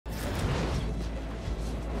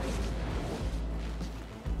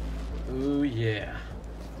Ooh yeah.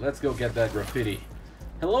 Let's go get that graffiti.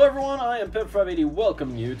 Hello everyone, I am Ep26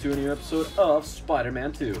 welcoming you to a new episode of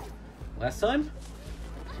Spider-Man 2. Last time,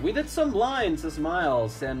 we did some lines as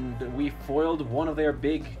Miles and we foiled one of their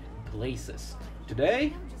big places.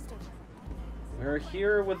 Today, we're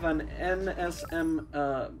here with an NSM,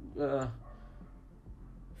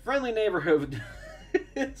 friendly neighborhood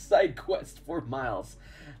side quest for Miles.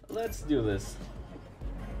 Let's do this.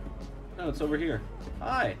 No, it's over here.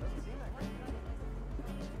 Hi.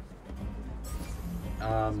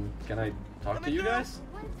 Can I talk to you guys?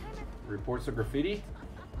 Reports of graffiti?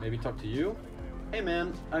 Maybe talk to you? Hey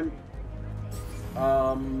man, I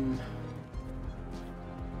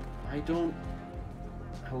don't...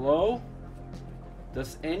 Hello?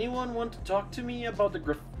 Does anyone want to talk to me about the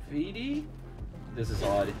graffiti? This is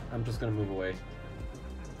odd. I'm just gonna move away.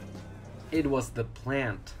 It was the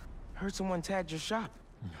plant. Heard someone tagged your shop.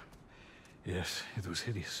 Yes, it was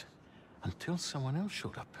hideous. Until someone else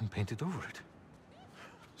showed up and painted over it.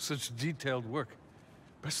 Such detailed work.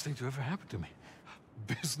 Best thing to ever happen to me.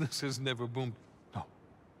 Business has never boomed. No,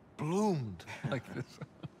 bloomed like this.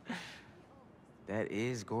 That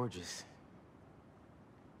is gorgeous.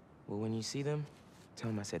 Well, when you see them, tell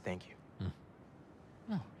them I said thank you.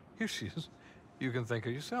 Oh, here she is. You can thank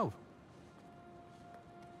her yourself.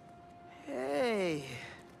 Hey,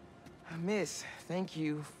 miss, thank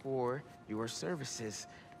you for your services.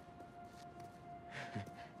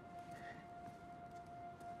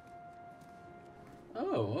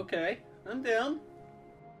 Oh, okay. I'm down.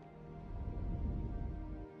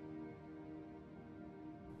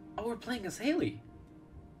 Oh, we're playing as Hailey.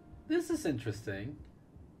 This is interesting.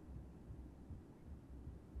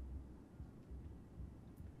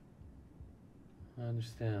 I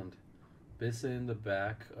understand. Busy in the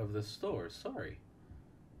back of the store. Sorry.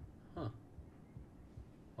 Huh.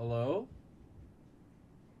 Hello?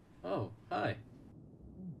 Oh, hi.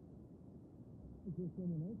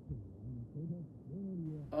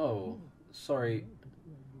 Oh, sorry.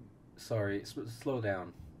 Sorry, slow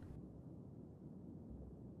down.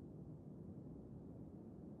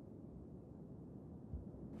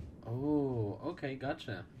 Oh, okay,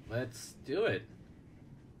 gotcha. Let's do it.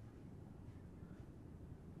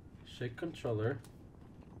 Shake controller.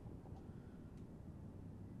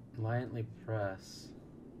 Lightly press.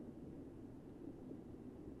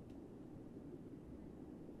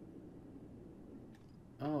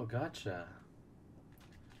 Oh, gotcha.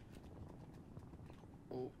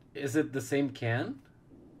 Oh, is it the same can?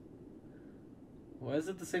 Why is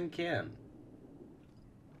it the same can?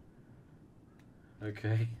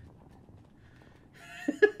 Okay.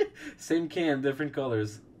 Same can, different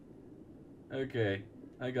colors. Okay,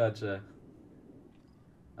 I gotcha.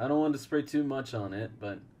 I don't want to spray too much on it,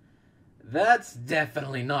 but that's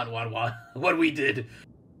definitely not what we did.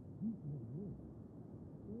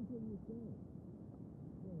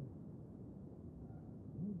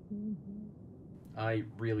 I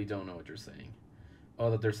really don't know what you're saying.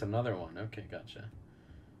 Oh, that there's another one. Okay, gotcha.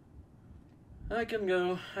 I can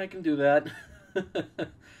do that.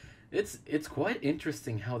 It's quite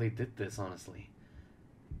interesting how they did this, honestly.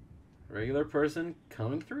 Regular person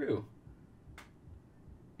coming through.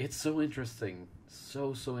 It's so interesting.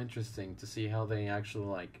 So interesting to see how they actually,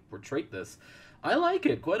 like, portrayed this. I like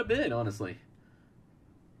it quite a bit, honestly.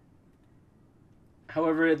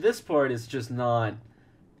 However, this part is just not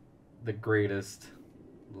the greatest.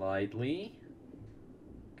 Lightly.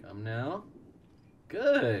 Come now.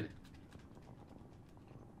 Good.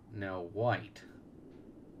 Now white.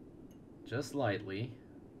 Just lightly.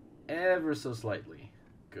 Ever so slightly.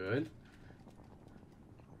 Good.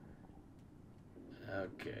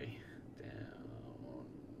 Okay. Down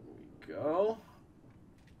we go.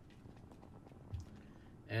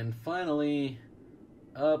 And finally,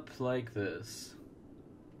 up like this.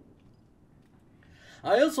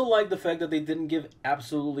 I also like the fact that they didn't give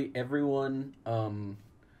absolutely everyone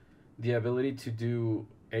the ability to do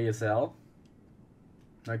ASL,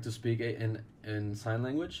 like to speak in sign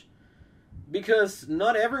language, because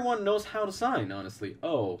not everyone knows how to sign, honestly.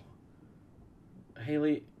 Oh,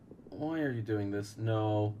 Hailey, why are you doing this?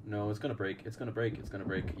 No, it's gonna break. It's gonna break. It's gonna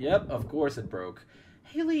break. Yep, of course it broke.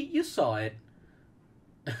 Hailey, you saw it.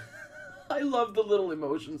 I love the little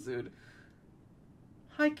emotions, dude.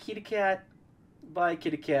 Hi, kitty cat. Bye,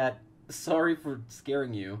 kitty cat. Sorry for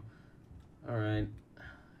scaring you. Alright.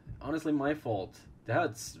 Honestly, my fault.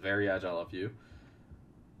 That's very agile of you.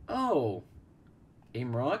 Oh.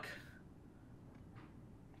 Aim rock?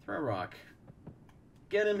 Throw a rock.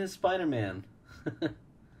 Get him his Spider-Man.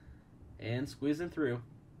 And squeeze him through.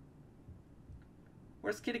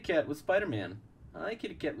 Where's kitty cat with Spider-Man? Hi,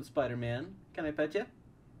 kitty cat with Spider-Man. Can I pet you?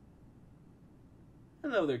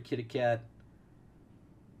 Hello there, kitty cat.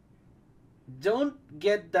 Don't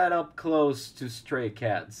get that up close to stray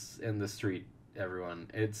cats in the street, everyone.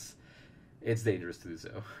 It's dangerous to do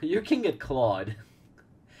so. You can get clawed.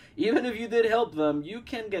 Even if you did help them, you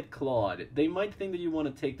can get clawed. They might think that you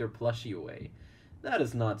want to take their plushie away. That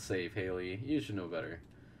is not safe, Hailey. You should know better.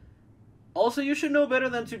 Also, you should know better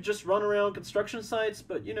than to just run around construction sites,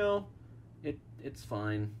 but you know, it's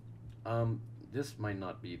fine. This might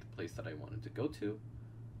not be the place that I wanted to go to.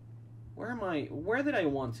 Where did I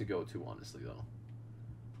want to go to, honestly, though?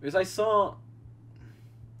 Because I saw...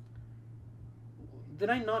 Did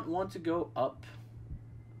I not want to go up?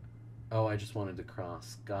 Oh, I just wanted to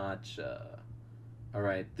cross. Gotcha.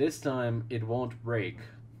 Alright, this time it won't break.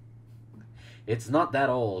 It's not that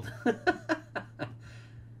old.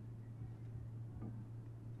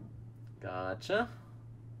 Gotcha.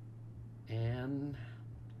 And...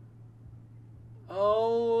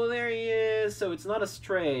 Oh, there he is! So it's not a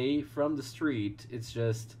stray from the street, it's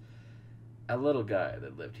just a little guy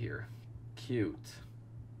that lived here. Cute.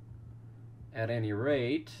 At any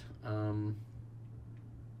rate,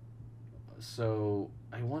 so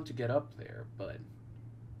I want to get up there, but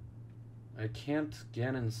I can't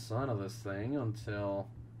get inside of this thing until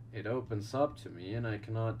it opens up to me, and I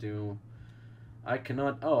cannot,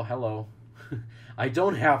 oh, hello. I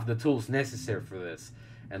don't have the tools necessary for this,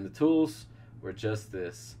 and the tools were just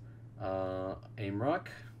this. Aim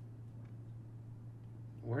rock.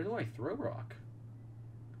 Where do I throw rock?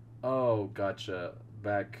 Oh, gotcha.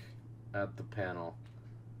 Back at the panel.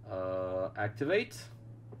 Activate.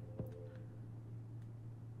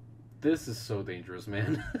 This is so dangerous,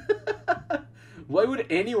 man. Why would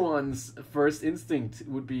anyone's first instinct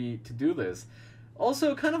would be to do this?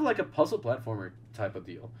 Also, kind of like a puzzle platformer type of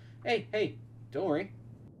deal. Hey, don't worry.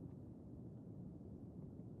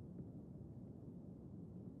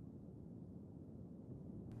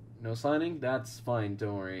 No signing? That's fine,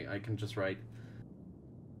 don't worry. I can just write.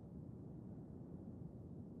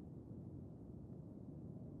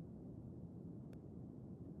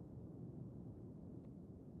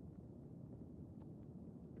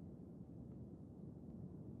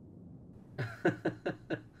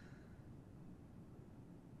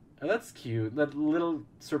 Oh, that's cute. That little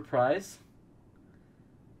surprise.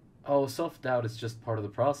 Oh, self-doubt is just part of the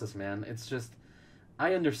process, man. It's just...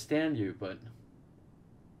 I understand you, but...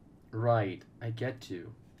 Right, I get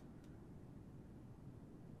you.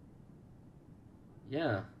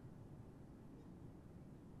 Yeah.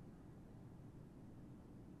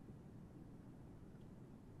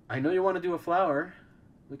 I know you want to do a flower.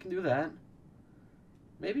 We can do that.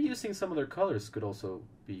 Maybe using some of their colors could also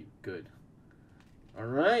be good.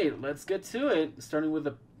 Alright, let's get to it. Starting with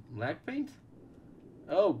the black paint?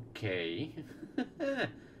 Okay.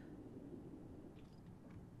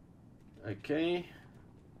 Okay.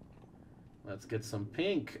 Let's get some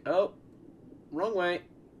pink. Oh, wrong way.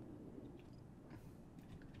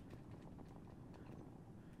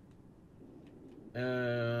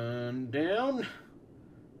 And down.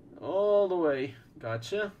 All the way.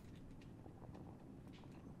 Gotcha.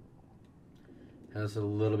 Has a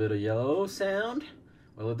little bit of yellow sound.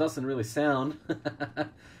 Well, it doesn't really sound.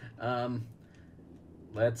 Nope,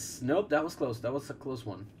 that was close. That was a close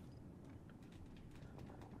one.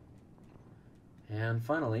 And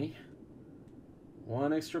finally,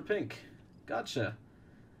 one extra pink. Gotcha.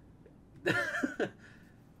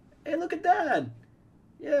 Hey, look at that.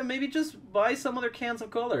 Yeah, maybe just buy some other cans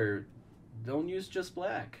of color. Don't use just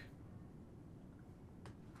black.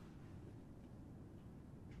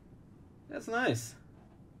 That's nice.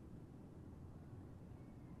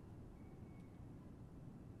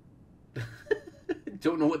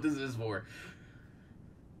 Don't know what this is for.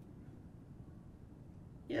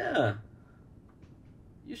 Yeah.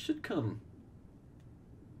 You should come.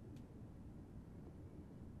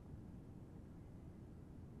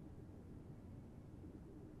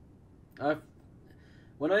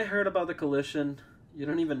 When I heard about the collision, you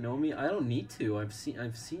don't even know me. I don't need to. I've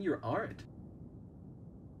seen your art.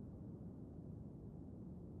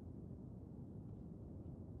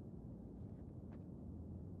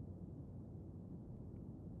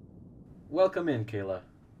 Welcome in, Kayla.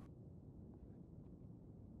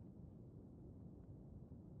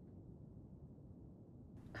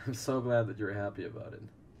 I'm so glad that you're happy about it.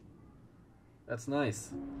 That's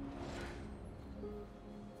nice.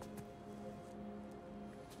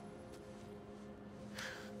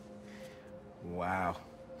 Wow.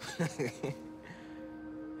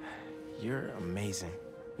 You're amazing.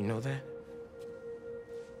 You know that?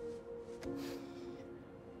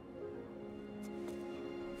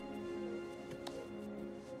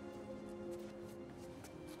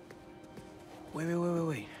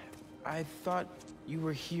 Wait. I thought you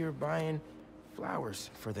were here buying flowers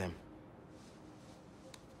for them.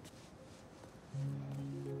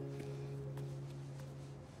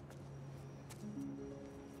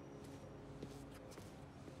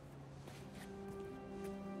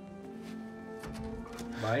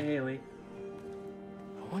 Bye, Hailey.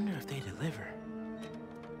 I wonder if they deliver.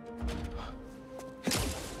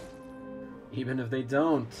 Even if they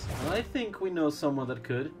don't, I think we know someone that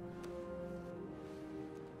could.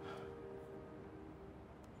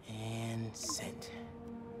 And sent.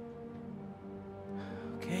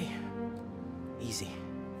 Okay. Easy.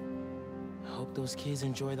 I hope those kids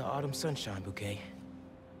enjoy the autumn sunshine bouquet.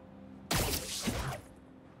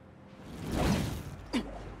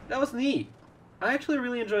 That was neat. I actually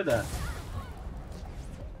really enjoyed that.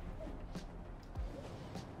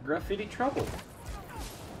 Graffiti trouble.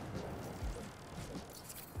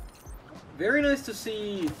 Very nice to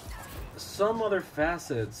see some other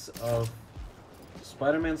facets of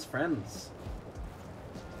Spider-Man's friends.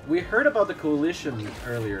 We heard about the Coalition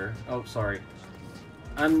earlier. Oh, sorry.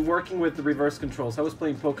 I'm working with the reverse controls. I was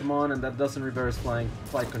playing Pokemon and that doesn't reverse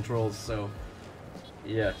flight controls, so...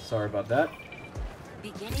 yeah, sorry about that.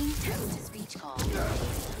 Beginning text-to-speech call.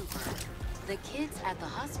 Cooper. The kids at the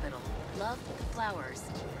hospital love the flowers.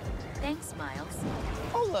 Thanks, Miles.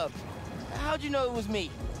 Hold up. How'd you know it was me?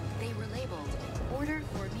 They were labeled Order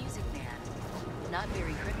for Music Man. Not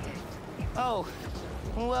very cryptic. Oh,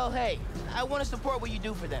 well, hey, I want to support what you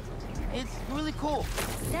do for them. It's really cool.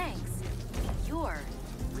 Thanks. You're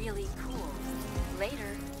really cool.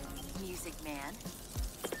 Later, Music Man.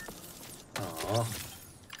 Aww.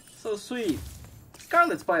 So sweet.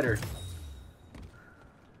 Scarlet Spider.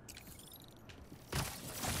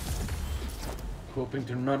 Hoping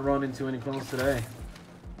to not run into any clones today.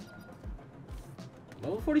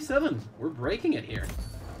 Level 47. We're breaking it here.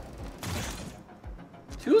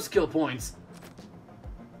 2 skill points.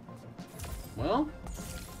 Well,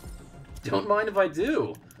 don't mind if I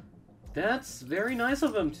do. That's very nice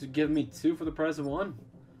of him to give me 2 for the price of 1.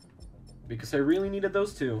 Because I really needed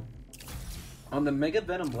those 2. On the Mega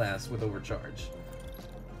Venom Blast with Overcharge.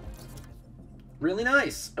 Really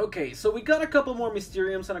nice. Okay, so we got a couple more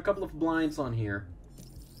Mysteriums and a couple of blinds on here.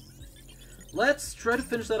 Let's try to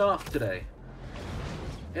finish that off today.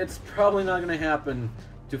 It's probably not going to happen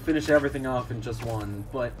to finish everything off in just one,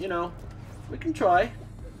 but, you know, we can try.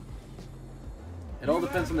 It all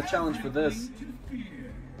depends on the challenge for this.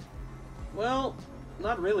 Well,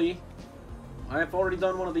 not really. I've already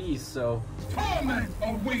done one of these, so... torment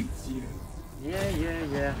awaits you!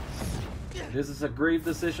 Yeah. This is a grave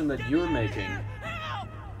decision that you're making.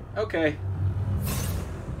 Okay.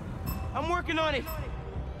 I'm working on it.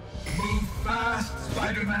 Move fast,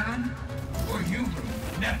 Spider-Man, or you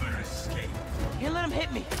will never escape. Can't let him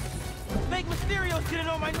hit me. Make Mysterio's getting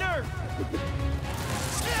on my nerve.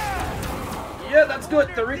 Yeah, that's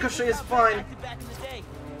good. The ricochet is fine.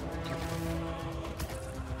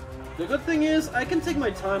 The good thing is, I can take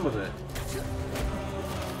my time with it.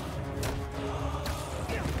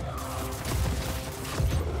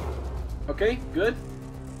 Okay, good.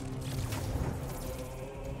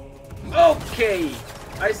 Okay!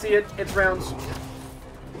 I see it. It's rounds.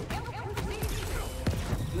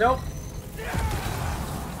 Nope.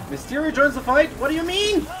 Mysterio joins the fight? What do you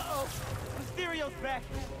mean? Uh-oh. Mysterio's back.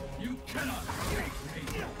 You cannot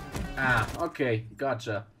escape me. Ah, okay.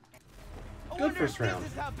 Gotcha. Good first round.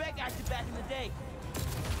 This is how Beck acted back in the day.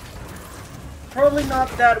 Probably not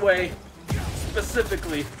that way.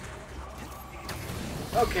 Specifically.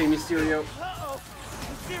 Okay, Mysterio. Uh-oh.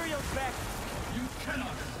 Mysterio's back. You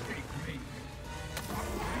cannot escape me.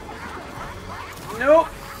 Nope.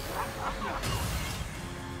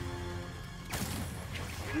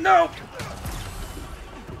 No!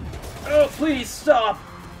 Oh, please stop!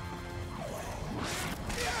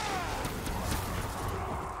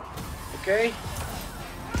 Okay.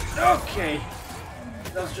 Okay.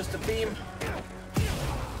 That was just a beam.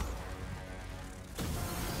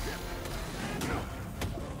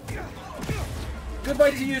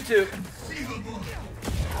 Goodbye to you two.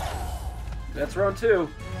 That's round 2.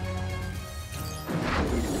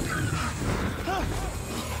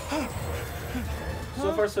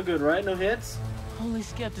 So far so good, right? No hits? Only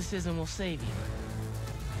skepticism will save you.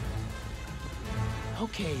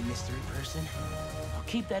 Okay, mystery person. I'll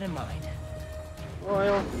keep that in mind.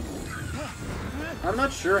 Well, I'm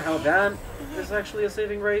not sure how that is actually a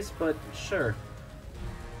saving race, but sure.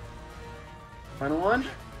 Final one?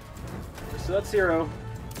 So that's 0.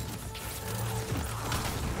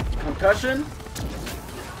 Concussion.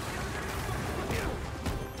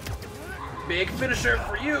 Big finisher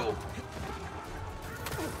for you.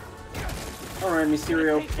 Alright,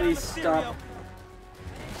 Mysterio, please stop.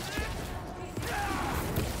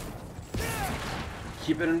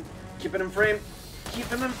 Keep it in frame. Keep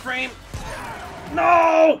him in frame.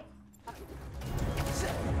 No!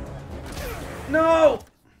 No!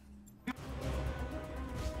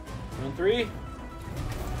 On 3.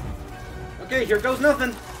 Okay, here goes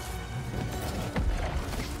nothing.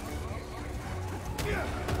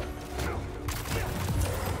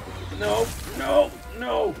 No, no,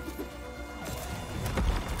 no.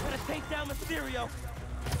 Gotta take down Mysterio.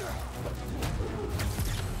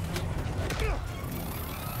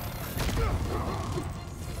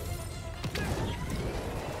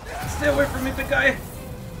 Stay away from me, big guy.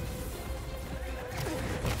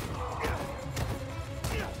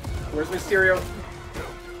 Where's Mysterio?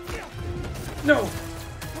 No.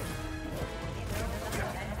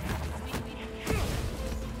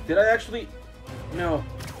 Did I actually? No.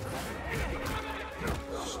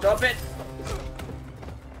 Stop it.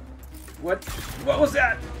 What was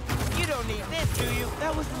that? You don't need this, do you?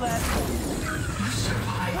 That was the last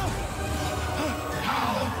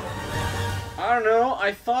I don't know.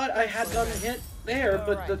 I thought I had gotten hit there,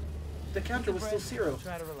 but the counter was still 0.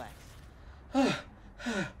 Try to relax.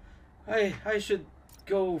 I should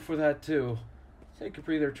go for that too. Take a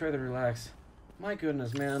breather, try to relax. My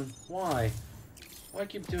goodness, man. Why? Why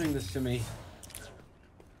keep doing this to me?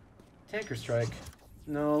 Tanker strike.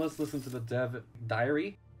 No, let's listen to the dev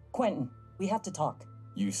diary. Quentin, we have to talk.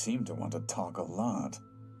 You seem to want to talk a lot.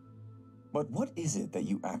 But what is it that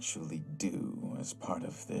you actually do as part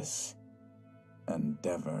of this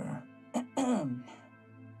endeavor?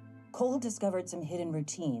 Cole discovered some hidden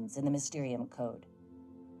routines in the Mysterium code.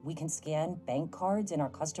 We can scan bank cards in our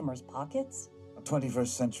customers' pockets? A 21st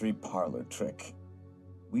century parlor trick.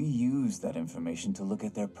 We use that information to look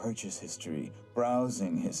at their purchase history,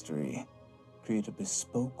 browsing history, create a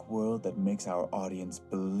bespoke world that makes our audience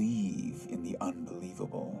believe in the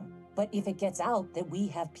unbelievable. But if it gets out that we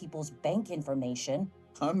have people's bank information...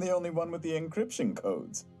 I'm the only one with the encryption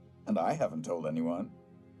codes, and I haven't told anyone.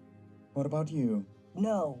 What about you?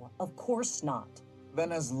 No, of course not.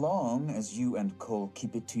 Then as long as you and Cole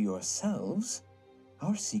keep it to yourselves,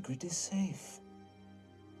 our secret is safe.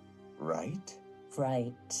 Right?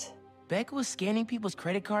 Right. Beck was scanning people's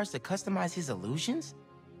credit cards to customize his illusions?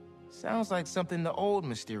 Sounds like something the old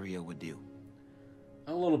Mysterio would do.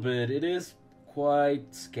 A little bit. It is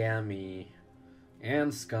quite scammy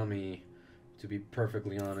and scummy, to be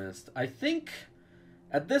perfectly honest. I think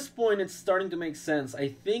at this point it's starting to make sense. I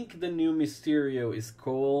think the new Mysterio is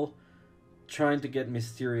Cole trying to get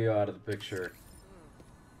Mysterio out of the picture.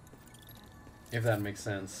 If that makes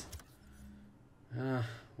sense.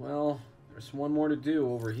 Well, there's one more to do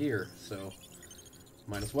over here, so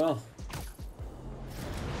might as well.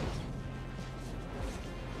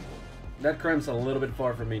 That crime's a little bit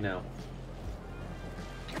far from me now.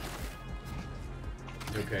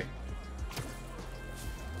 Okay.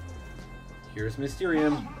 Here's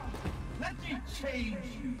Mysterium. Let me change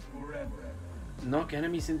you forever. Knock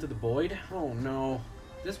enemies into the void? Oh no.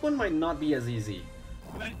 This one might not be as easy.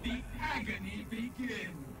 Let the agony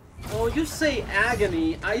begin. Oh, you say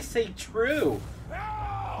agony, I say true.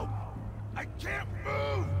 Ow! I can't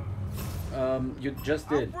move! You just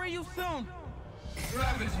did. I'll free you soon!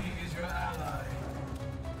 Gravity is your ally.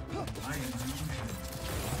 My illusion.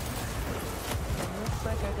 Looks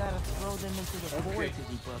like I gotta throw them into the void Okay. to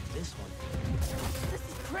debug this one. This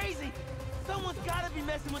is crazy! Someone's gotta be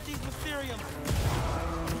messing with these Mysteriums!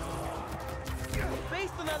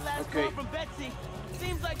 Based on that last Okay. call from Betsy,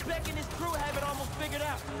 seems like Beck and his crew have it almost figured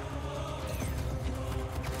out.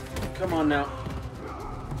 Come on now.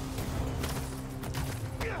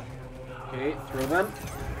 Okay, throw them.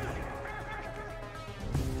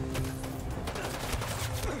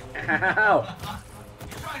 Ow!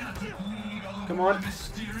 Try not to bleed all Come over on. the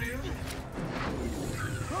Mysterium.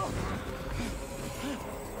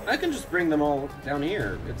 I can just bring them all down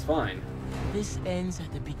here. It's fine. This ends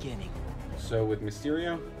at the beginning. So with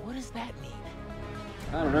Mysterio, What does that mean?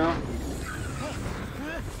 I don't know.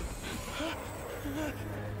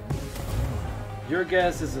 Your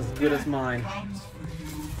guess is as good as mine. Comes for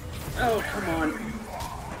you. Oh, come on.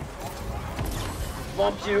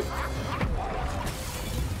 Bump you.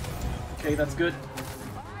 Okay, that's good.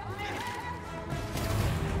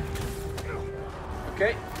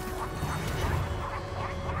 Okay.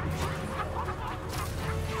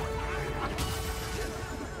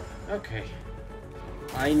 Okay.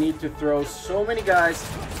 I need to throw so many guys.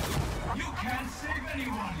 You can't save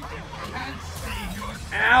anyone. You can't save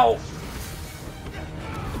yourself. Ow!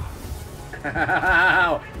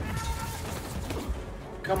 Ow!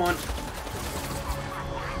 Come on.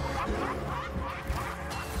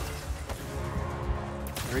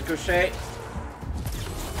 Ricochet.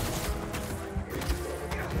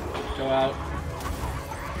 Go out.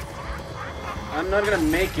 I'm not gonna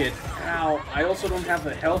make it. Ow. I also don't have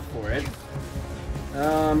the health for it.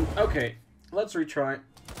 Okay. Let's retry.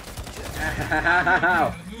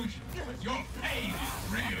 Ow. Your pain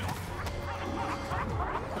is real.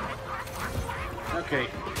 Okay.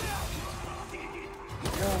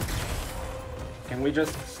 Can we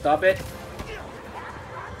just stop it?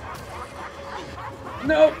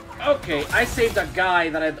 No! Okay, I saved a guy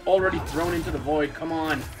that I'd already thrown into the void. Come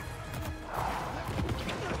on.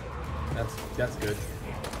 That's good.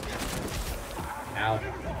 Ow.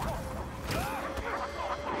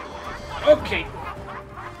 Okay.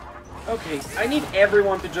 Okay, I need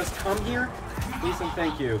everyone to just come here. Please and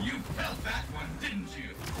thank you. You felt that one, didn't you?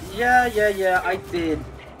 Yeah, I did.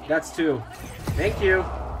 That's two. Thank you.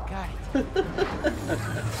 Got it.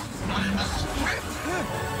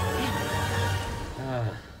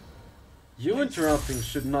 You interrupting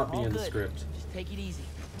should not be All in the good. script. Just take it easy.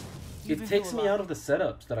 It takes me out of the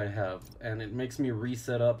setups that I have, and it makes me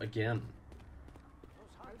reset up again.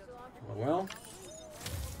 Well,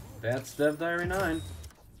 that's Dev Diary 9.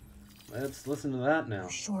 Let's listen to that now. You're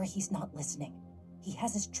sure he's not listening? He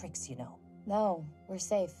has his tricks, you know. No, we're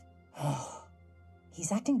safe.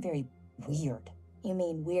 He's acting very weird. You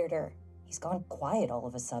mean weirder? He's gone quiet all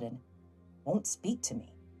of a sudden. Won't speak to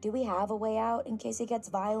me. Do we have a way out in case he gets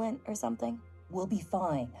violent or something? We'll be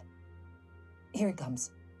fine. Here he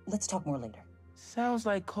comes. Let's talk more later. Sounds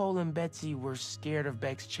like Cole and Betsy were scared of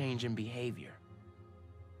Beck's change in behavior.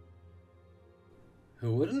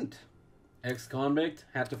 Who wouldn't? Ex-convict,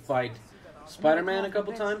 had to fight Spider-Man a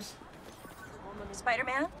couple times.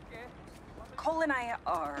 Spider-Man? Cole and I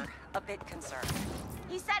are a bit concerned.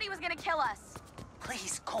 He said he was gonna kill us.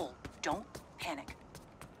 Please, Cole, don't panic.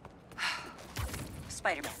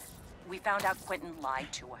 Spider-Man, we found out Quentin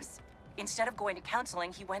lied to us. Instead of going to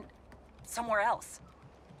counseling, he went somewhere else.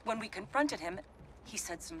 When we confronted him, he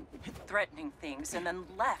said some threatening things and then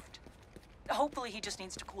left. Hopefully he just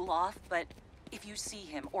needs to cool off, but if you see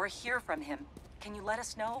him or hear from him, can you let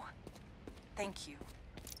us know? Thank you.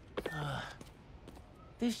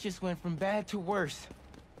 This just went from bad to worse.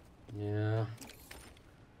 Yeah.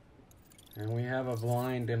 And we have a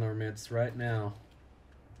blind in our midst right now.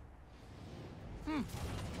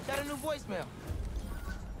 Got a new voicemail.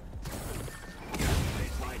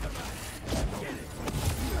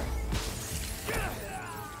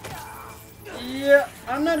 Yeah,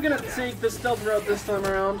 I'm not gonna take the stealth route this time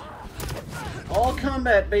around. All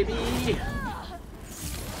combat, baby!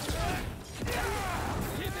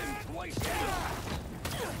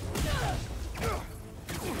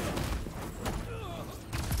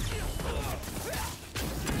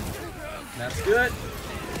 That's good.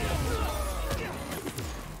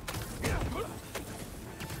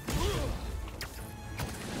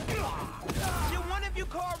 Did one of you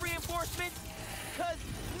call reinforcements? Cause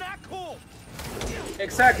not cool.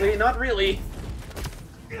 Exactly, not really.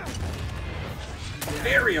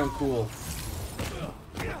 Very uncool.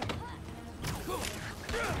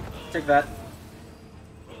 Take that.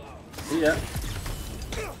 See ya.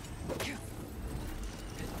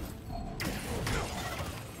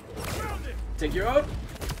 Take you out.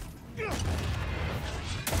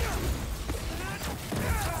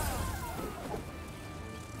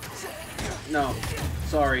 No,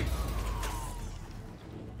 sorry.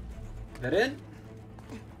 That it?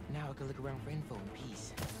 Now I can look around for info in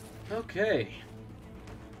peace. Okay.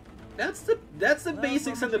 That's the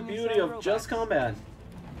basics and the beauty of Just Combat.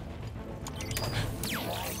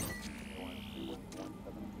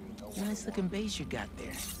 Nice looking base you got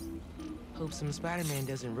there. Hope some Spider-Man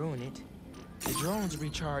doesn't ruin it. The drones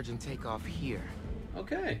recharge and take off here.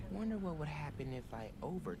 Okay. Wonder what would happen if I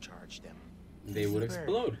overcharged them. They would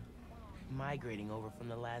explode. Migrating over from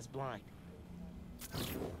the last blind.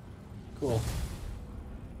 Cool.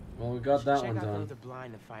 Well, we got that one Check out the done. other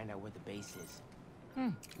blind to find out where the base is.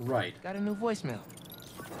 Right. Got a new voicemail.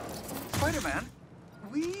 Spider-Man,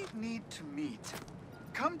 we need to meet.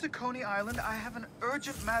 Come to Coney Island. I have an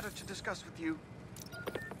urgent matter to discuss with you.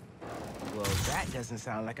 Well, that doesn't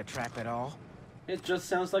sound like a trap at all. It just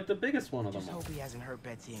sounds like the biggest one of them Just all. hope he hasn't hurt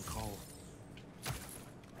Betsy and Cole.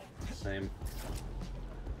 Same.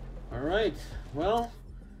 Alright. Well,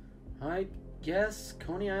 I guess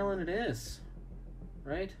Coney Island it is.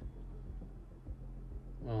 Right?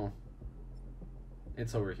 Well,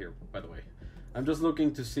 it's over here, by the way. I'm just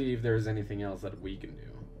looking to see if there's anything else that we can do.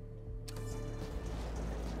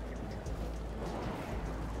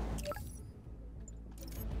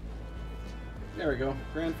 There we go.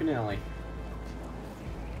 Grand finale.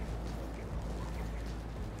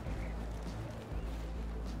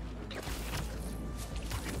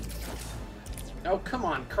 Oh, come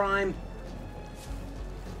on, crime.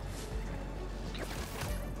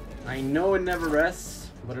 I know it never rests,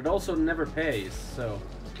 but it also never pays, so...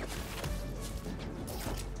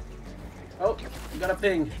 Oh, got a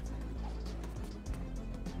ping.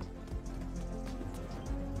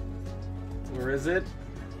 Where is it?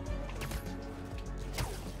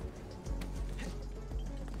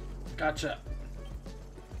 Gotcha.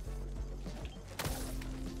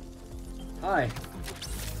 Hi.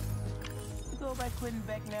 You go by Quentin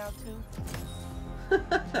Beck now, too?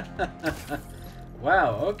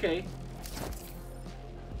 Wow, okay.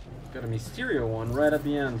 Got a Mysterio one right at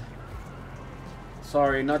the end.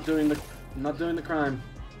 Sorry, not doing the crime.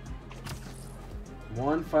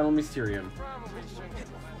 One final Mysterium.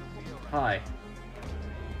 Hi.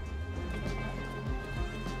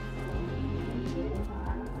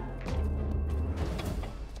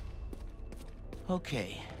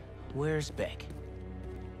 Okay, where's Beck?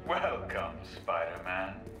 Welcome,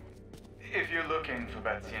 Spider-Man. If you're looking for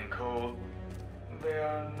Betsy and Cole, they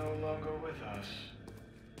are no longer with us.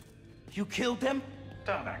 You killed them?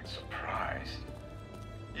 Don't act surprised.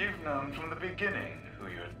 You've known from the beginning who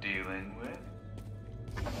you're dealing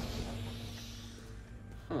with.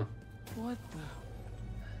 Huh. What the...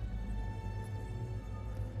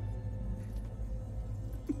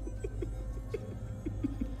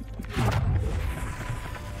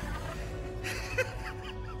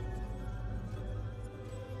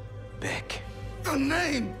 Beck. The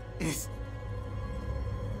name is...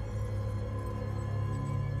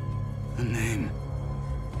 The name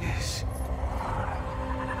is...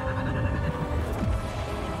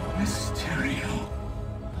 Mysterio.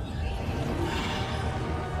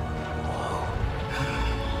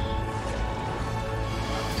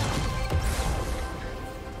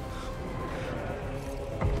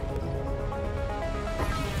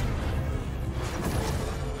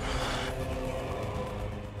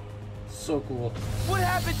 So cool. What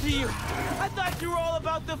happened to you? I thought you were all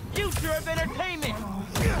about the future of entertainment.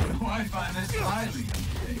 I find this highly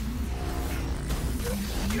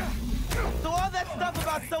So all that stuff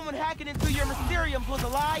about someone hacking into your Mysteriums was a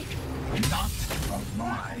lie? not of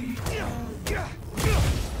mine.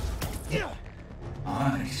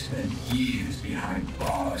 I spent years behind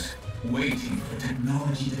bars, waiting for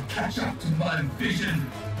technology to catch up to my vision.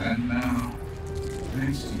 And now,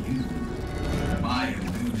 thanks to you, my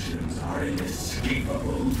illusions are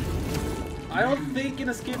inescapable. I don't think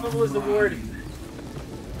inescapable is the word.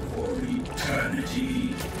 For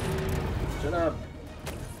eternity. Shut up.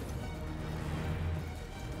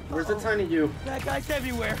 Where's the tiny you? That guy's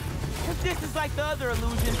everywhere. But this is like the other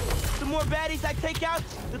illusion. The more baddies I take out,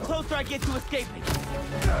 the closer I get to escaping.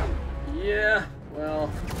 Yeah,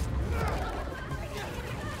 well...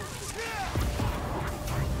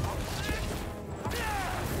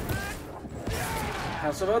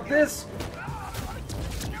 How's about this?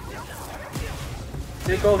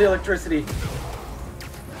 Take all the electricity.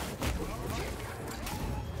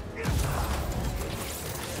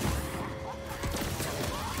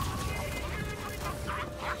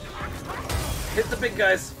 Hit the big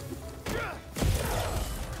guys.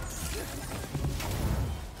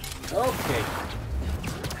 Okay.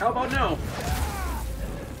 How about no?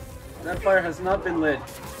 That fire has not been lit.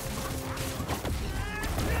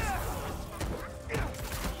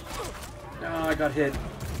 Oh, I got hit.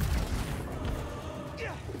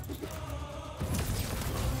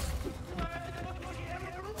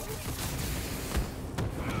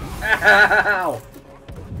 Ow!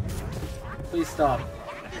 Please stop.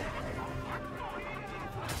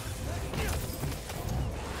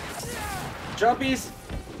 Jumpies!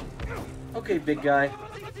 Okay, big guy.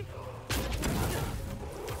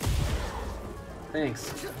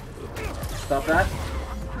 Thanks. Stop that.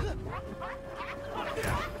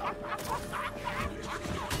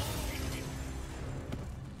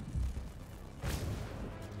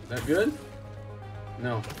 That good?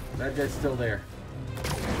 No, that guy's still there.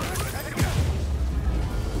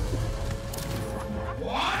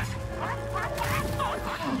 What? Oh,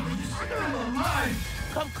 you're still alive!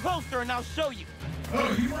 Come closer and I'll show you.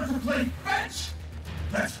 Oh, you want to play fetch?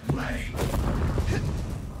 Let's play.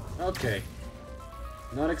 Okay.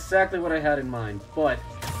 Not exactly what I had in mind, but...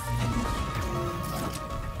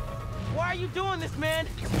 Why are you doing this, man?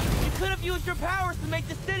 You could have used your powers to make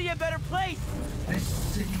the city a better place. This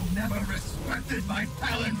city never respected my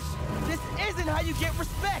talents. This isn't how you get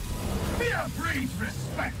respect. Fear breeds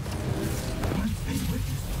respect. Once they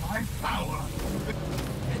witness my power.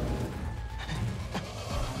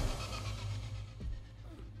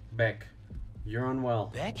 Beck, you're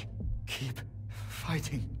unwell. Beck? Keep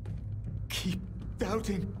fighting. Keep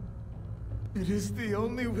doubting. It is the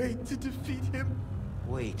only way to defeat him.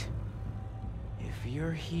 Wait. If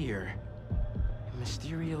you're here, and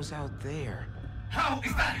Mysterio's out there... How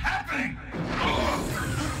is that happening?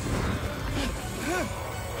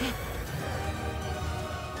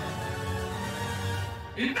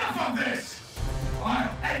 Enough of this!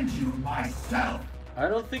 I'll end you myself! I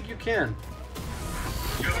don't think you can.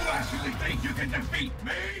 You actually think you can defeat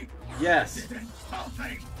me? Yes. This is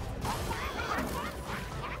insulting!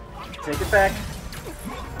 Take it back.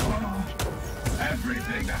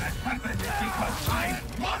 Everything that has happened is because I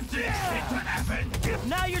wanted it to happen!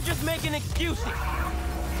 Now you're just making excuses.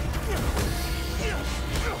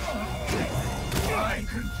 I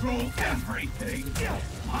control everything!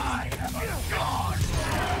 I am a god!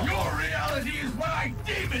 Your reality is what I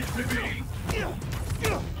deem it to be!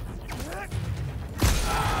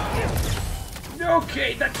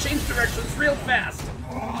 Okay, that changed directions real fast.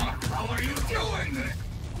 How are you doing this?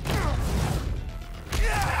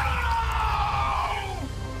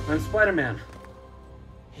 I'm Spider-Man.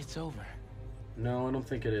 It's over. No, I don't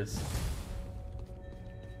think it is.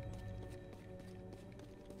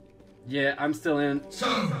 Yeah, I'm still in. So,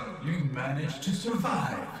 you managed to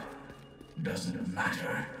survive. Doesn't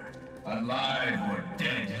matter. Alive or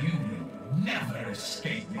dead, you will never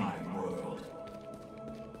escape my world.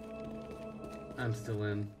 I'm still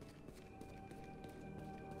in.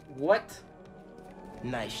 What?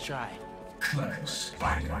 Nice try. Clever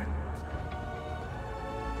spider.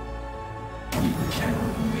 You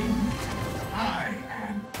cannot win. I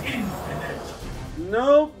am infinite.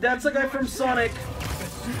 No, that's a guy from Sonic. The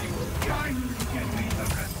city will finally get me the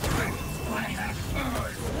respect I have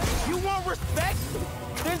earned. You want respect?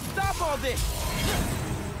 Then stop all this.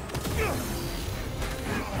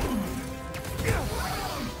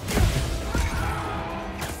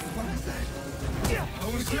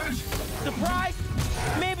 What was that? Surprise?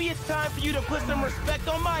 Maybe it's time for you to put some respect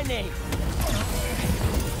on my name.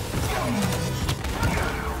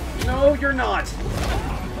 No, you're not.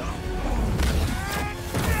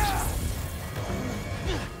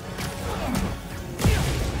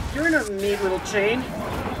 You're in a neat little chain.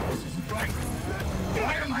 This isn't right.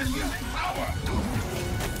 Why am I losing power?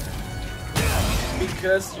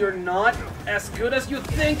 Because you're not as good as you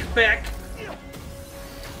think, Beck.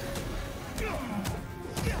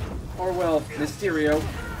 Or well, Mysterio.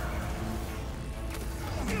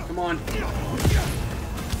 Come on.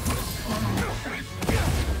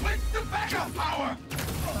 Where's the backup power?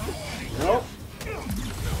 Nope.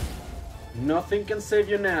 Nothing can save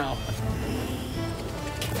you now.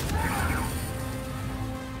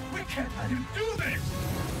 We can't let him do this.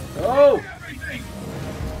 Oh! Everything.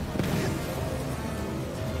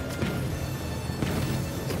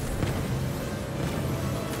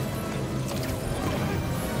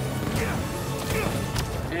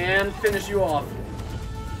 And finish you off.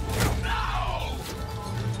 No!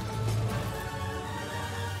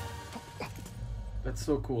 That's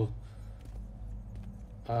so cool.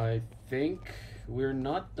 I think we're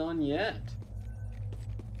not done yet.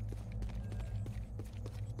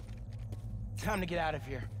 Time to get out of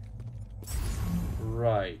here.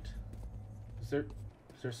 Right. Is there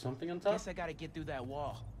something on top? Guess I gotta get through that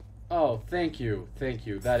wall. Oh, thank you. Thank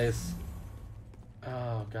you. That is...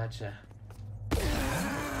 Oh, gotcha.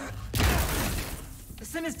 The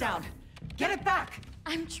sim is down. Get it back!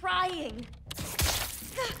 I'm trying.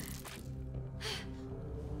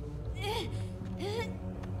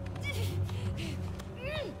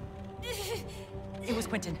 It was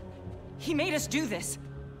Quentin. He made us do this.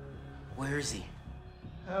 Where is he?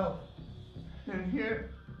 Help. In here.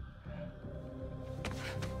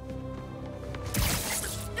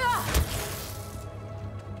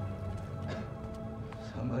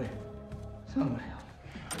 Somebody help me.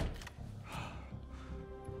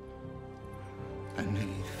 I knew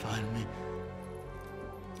you'd find me.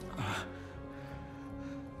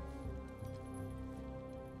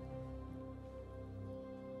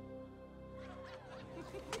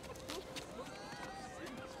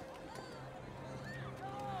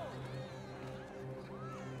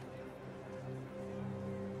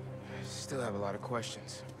 Still have a lot of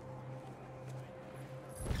questions.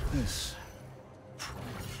 This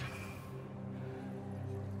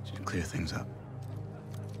should clear things up.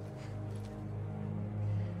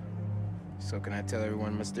 So can I tell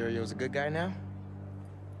everyone Mysterio's a good guy now?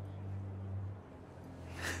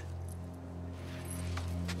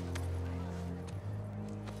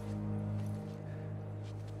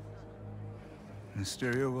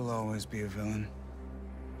 Mysterio will always be a villain.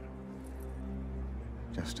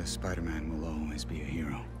 Just as Spider-Man will always be a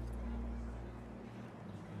hero.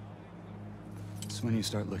 It's when you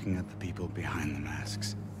start looking at the people behind the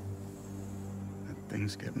masks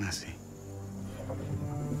things get messy.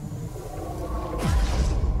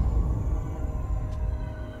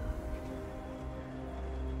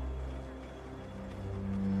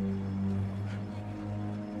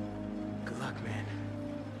 Good luck, man.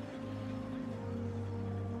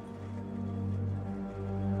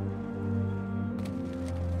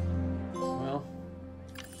 Well,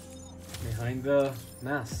 behind the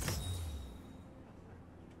masks.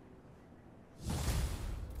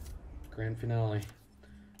 Grand finale.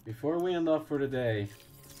 Before we end off for today,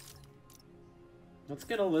 let's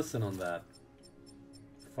get a listen on that.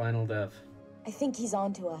 Final death. I think he's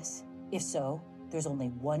on to us. If so, there's only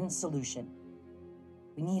one solution.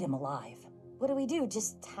 We need him alive. What do we do?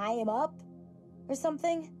 Just tie him up? Or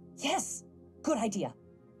something? Yes! Good idea.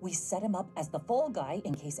 We set him up as the fall guy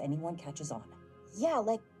in case anyone catches on. Yeah,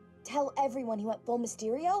 like, tell everyone he went full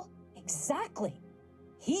Mysterio? Exactly!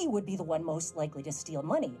 He would be the one most likely to steal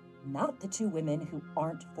money, not the two women who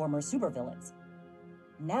aren't former supervillains.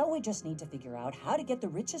 Now we just need to figure out how to get the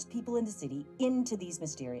richest people in the city into these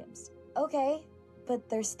Mysteriums. Okay, but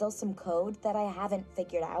there's still some code that I haven't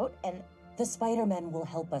figured out, and... The Spider-Men will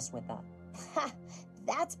help us with that. Ha!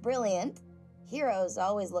 That's brilliant. Heroes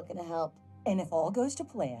always looking to help. And if all goes to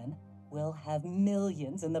plan, we'll have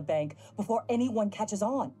millions in the bank before anyone catches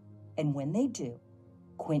on. And when they do,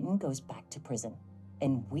 Quentin goes back to prison.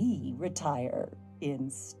 And we retire in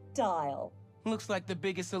style. Looks like the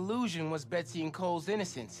biggest illusion was Betsy and Cole's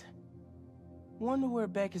innocence. Wonder where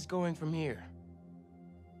Beck is going from here.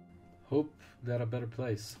 Hope that a better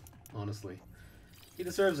place, honestly. He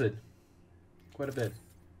deserves it. Quite a bit.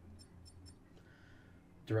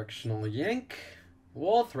 Directional yank.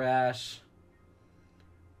 Wall thrash.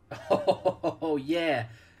 Oh, yeah.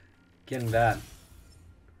 Getting that.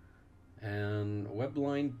 And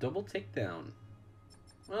webline double takedown.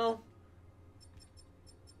 Well.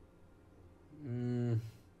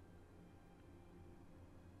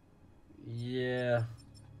 Yeah.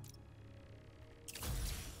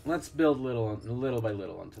 Let's build little by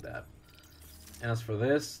little onto that. As for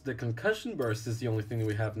this, the concussion burst is the only thing that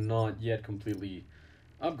we have not yet completely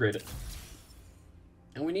upgraded.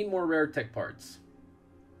 And we need more rare tech parts.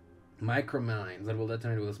 Micromines that will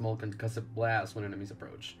detonate with a small concussive blast when enemies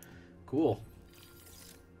approach. Cool.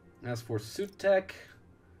 As for suit tech,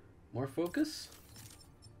 more focus.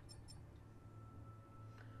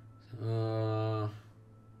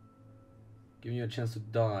 Giving you a chance to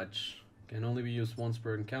dodge. Can only be used once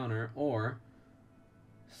per encounter, or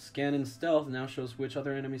scan in stealth now shows which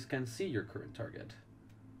other enemies can see your current target.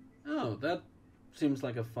 Oh, that seems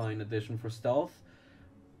like a fine addition for stealth.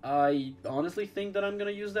 I honestly think that I'm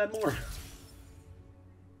gonna use that more.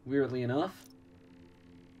 Weirdly enough.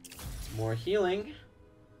 More healing.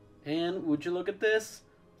 And would you look at this?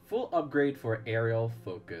 Full upgrade for aerial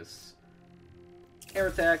focus. Air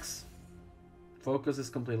attacks. Focus is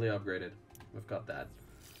completely upgraded. We've got that.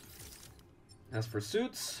 As for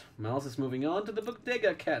suits, Miles is moving on to the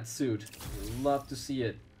Bodega Cat suit. Love to see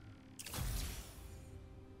it.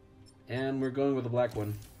 And we're going with the black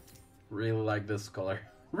one. Really like this color.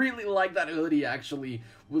 Really like that hoodie, actually.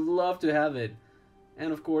 Would love to have it.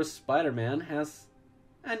 And of course, Spider-Man has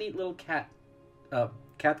a neat little cat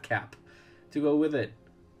cap to go with it.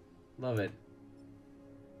 Love it.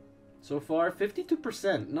 So far,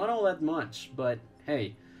 52%. Not all that much, but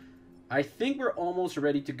hey. I think we're almost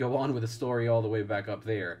ready to go on with the story all the way back up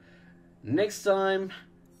there. Next time,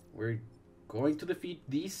 we're going to defeat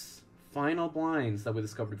these final blinds that we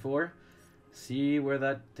discovered before. See where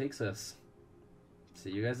that takes us.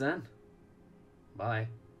 See you guys then. Bye.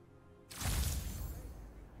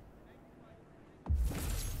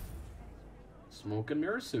 Smoke and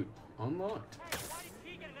mirror suit unlocked.